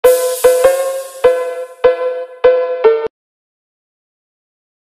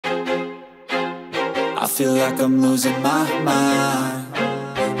I feel like I'm losing my mind.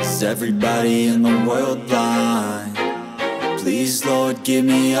 Is everybody in the world blind? Please, Lord, give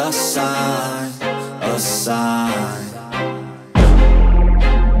me a sign, a sign.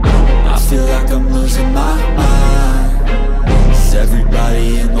 I feel like I'm losing my mind. Is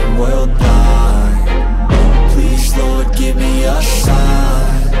everybody in the world blind? Please, Lord, give me a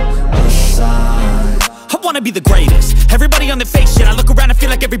sign, a sign. I wanna be the greatest. Everybody on the fake shit. I look around and feel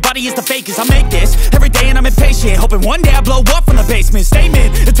like everybody is the fakest. I make this every day and I'm impatient, hoping one day I blow up from the basement.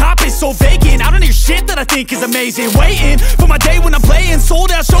 Statement, the top is so vacant. I don't hear shit that I think is amazing. Waiting for my day when I'm playing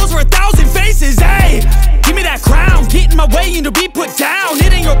sold out shows for 1,000 faces. Hey, give me that crown, get in my way and to be put down.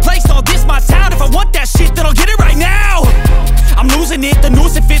 It ain't your place, all this my town. If I want that shit, then I'll get it right now. I'm losing it, the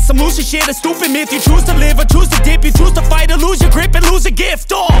noose it fits. I'm losing shit, a stupid myth. You choose to live or choose to dip. You choose to fight or lose your grip and lose a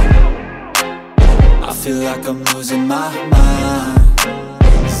gift. I feel like I'm losing my mind.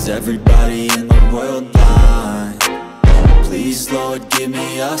 Is everybody in the world blind? Please, Lord, give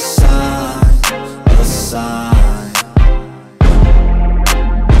me a sign,